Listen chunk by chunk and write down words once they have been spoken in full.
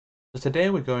So today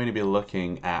we're going to be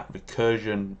looking at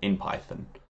recursion in Python.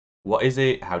 What is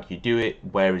it? How do you do it?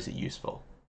 Where is it useful?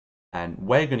 And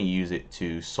we're going to use it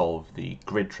to solve the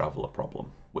gridTraveller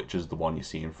problem, which is the one you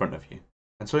see in front of you.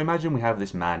 And so imagine we have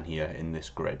this man here in this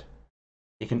grid.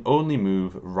 He can only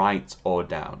move right or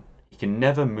down. He can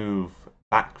never move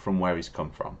back from where he's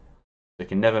come from. So he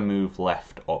can never move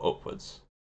left or upwards.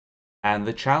 And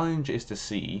the challenge is to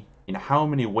see in how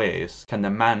many ways can the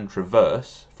man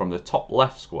traverse from the top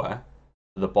left square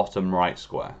to the bottom right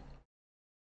square.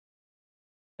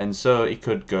 And so it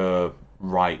could go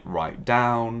right, right,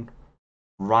 down,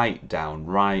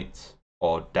 right,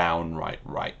 or down,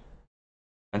 right.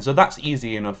 And so that's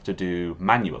easy enough to do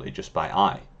manually just by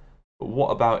eye. But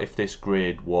what about if this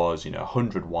grid was,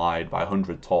 100 wide by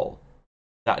 100 tall?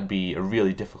 That'd be a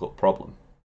really difficult problem.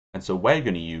 And so we're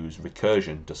going to use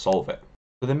recursion to solve it.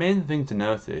 So the main thing to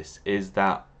notice is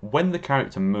that when the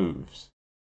character moves,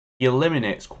 he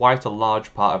eliminates quite a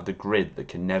large part of the grid that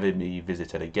can never be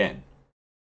visited again.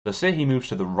 So say he moves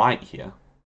to the right here,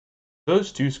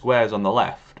 those two squares on the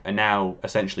left are now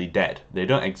essentially dead. They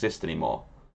don't exist anymore.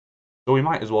 So we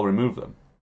might as well remove them.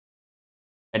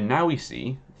 And now we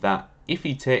see that if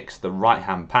he takes the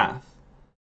right-hand path,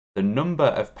 the number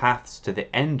of paths to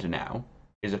the end now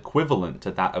is equivalent to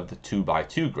that of the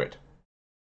 2x2 grid.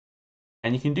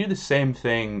 And you can do the same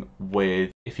thing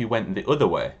with if you went the other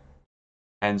way.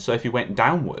 And so if you went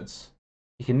downwards,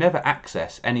 you can never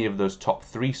access any of those top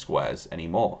 3 squares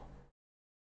anymore.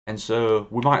 And so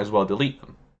we might as well delete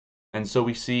them. And so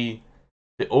we see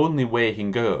the only way he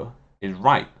can go is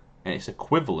right, and it's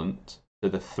equivalent to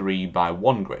the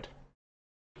 3x1 grid.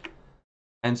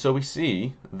 And so we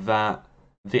see that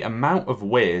the amount of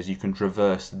ways you can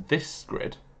traverse this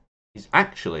grid is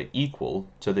actually equal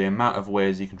to the amount of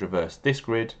ways you can traverse this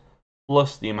grid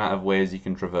plus the amount of ways you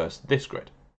can traverse this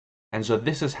grid. And so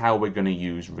this is how we're going to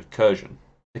use recursion.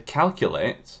 To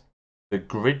calculate the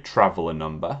gridTraveller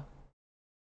number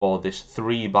for this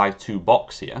 3x2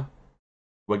 box here,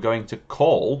 we're going to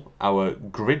call our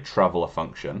gridTraveller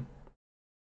function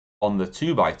on the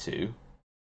 2x2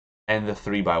 and the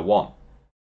 3x1.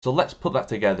 So let's put that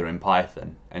together in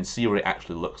Python and see what it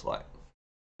actually looks like.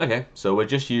 Okay, so we're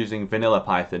just using vanilla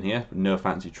Python here, no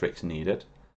fancy tricks needed.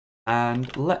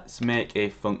 And let's make a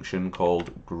function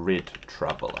called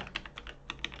gridTraveller.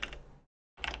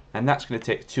 And that's going to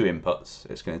take 2 inputs.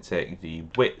 It's going to take the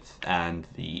width and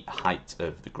the height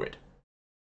of the grid.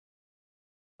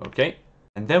 Okay,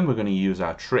 and then we're going to use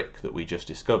our trick that we just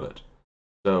discovered.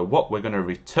 So what we're going to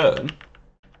return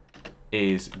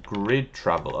is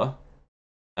gridTraveller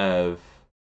of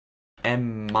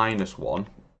m-1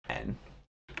 n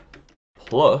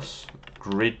plus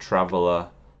gridTraveller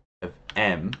of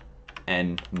m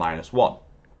n-1.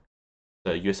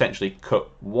 So you essentially cut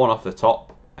one off the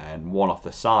top and one off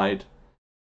the side.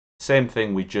 Same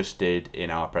thing we just did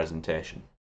in our presentation.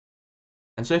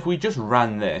 And so if we just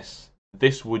ran this,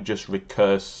 this would just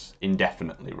recurse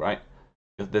indefinitely, right?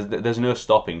 There's no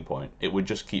stopping point. It would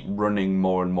just keep running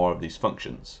more and more of these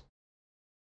functions.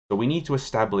 So we need to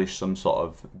establish some sort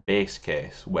of base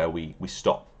case where we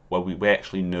stop, where we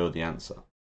actually know the answer.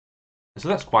 And so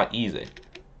that's quite easy.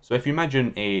 So if you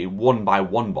imagine a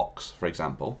 1x1 box, for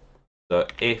example, so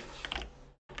if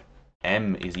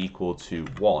m is equal to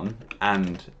 1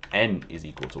 and n is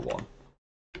equal to 1,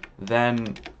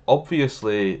 then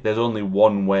obviously there's only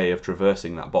one way of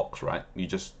traversing that box, right? You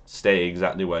just stay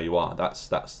exactly where you are. That's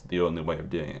the only way of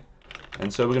doing it.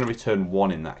 And so we're going to return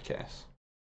 1 in that case.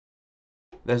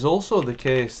 There's also the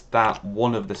case that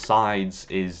one of the sides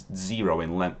is 0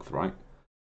 in length, right?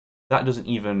 That doesn't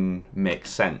even make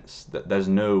sense, that there's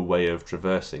no way of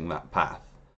traversing that path.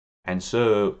 And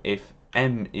so if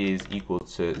m is equal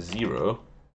to 0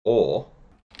 or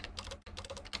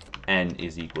n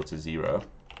is equal to 0,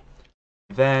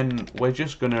 then we're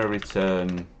just going to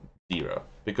return 0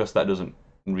 because that doesn't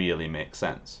really make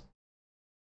sense.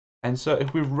 And so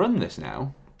if we run this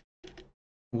now,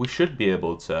 we should be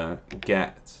able to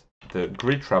get the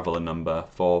gridTraveller number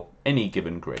for any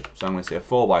given grid. So I'm going to say a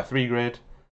 4x3 grid,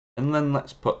 and then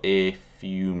let's put a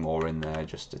few more in there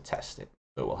just to test it.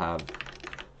 So we'll have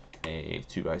a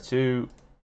 2x2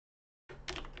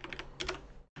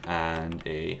 and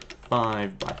a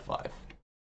 5x5.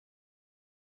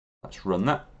 Let's run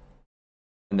that.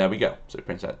 And there we go. So it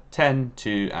prints out 10,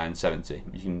 2, and 70.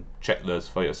 You can check those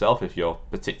for yourself if you're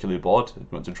particularly bored and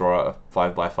want to draw out a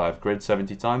 5x5 grid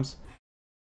 70 times.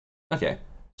 Okay,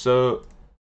 so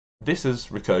this is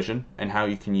recursion and how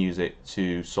you can use it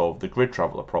to solve the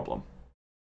gridTraveller problem.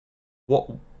 What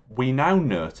we now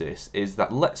notice is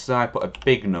that let's say I put a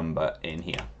big number in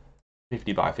here,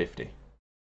 50 by 50.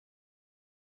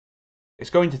 It's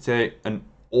going to take an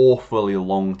awfully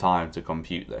long time to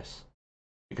compute this,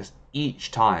 because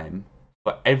each time,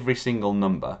 for every single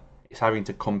number, it's having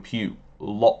to compute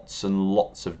lots and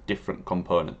lots of different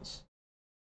components.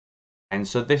 And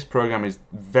so this program is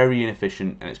very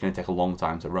inefficient and it's going to take a long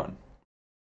time to run.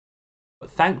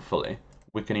 But thankfully,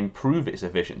 we can improve its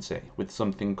efficiency with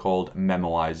something called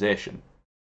memoization.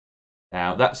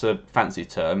 Now, that's a fancy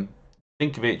term.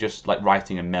 Think of it just like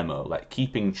writing a memo, like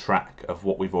keeping track of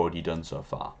what we've already done so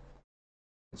far.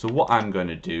 So what I'm going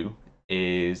to do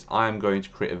is I'm going to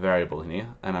create a variable in here,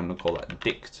 and I'm going to call that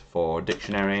dict for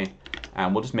dictionary,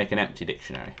 and we'll just make an empty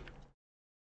dictionary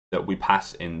that we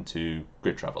pass into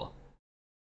gridTraveller.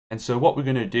 And so what we're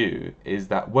going to do is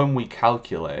that when we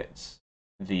calculate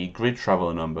the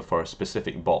gridTraveller number for a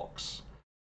specific box,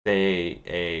 say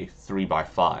a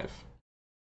 3x5,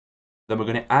 then we're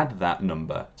going to add that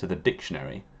number to the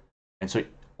dictionary. And so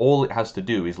all it has to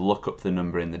do is look up the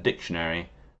number in the dictionary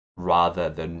rather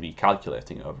than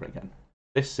recalculating it over again.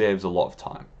 This saves a lot of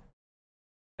time.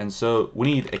 And so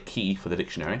we need a key for the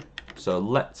dictionary. So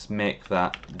let's make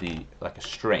that like a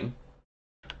string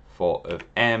of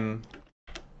m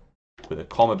with a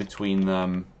comma between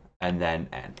them and then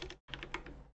n.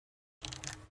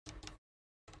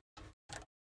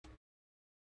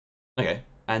 Okay,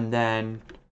 and then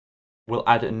we'll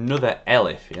add another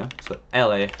elif here. So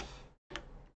elif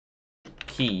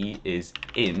key is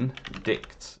in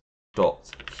dict.keys.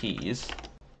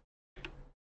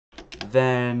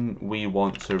 Then we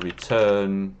want to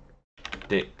return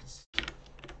dict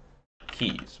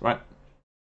keys, right?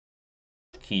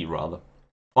 Key rather.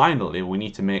 Finally, we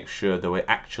need to make sure that we're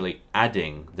actually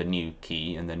adding the new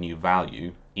key and the new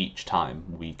value each time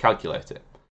we calculate it.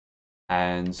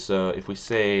 And so if we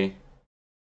say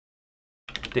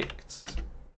dict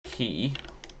key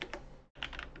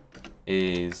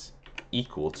is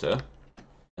equal to,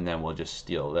 and then we'll just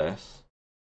steal this,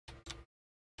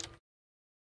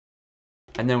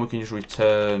 and then we can just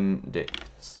return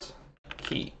dict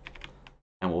key,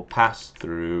 and we'll pass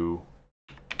through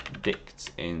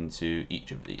dict into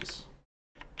each of these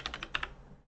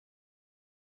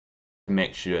to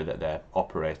make sure that they're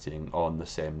operating on the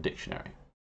same dictionary.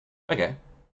 Okay,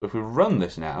 if we run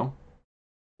this now,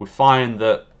 we find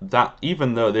that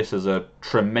even though this is a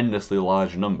tremendously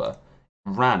large number, it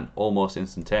ran almost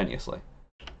instantaneously.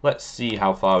 Let's see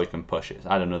how far we can push it.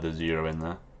 Add another 0 in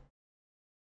there.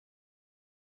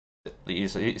 You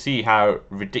see how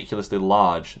ridiculously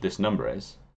large this number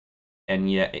is, and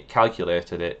yet it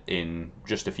calculated it in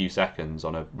just a few seconds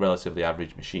on a relatively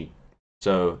average machine.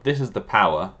 So this is the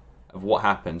power of what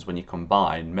happens when you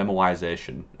combine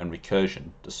memoization and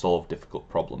recursion to solve difficult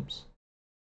problems.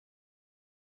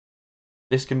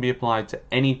 This can be applied to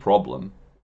any problem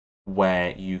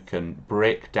where you can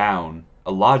break down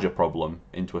a larger problem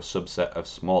into a subset of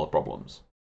smaller problems,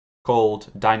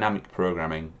 called dynamic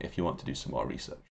programming if you want to do some more research.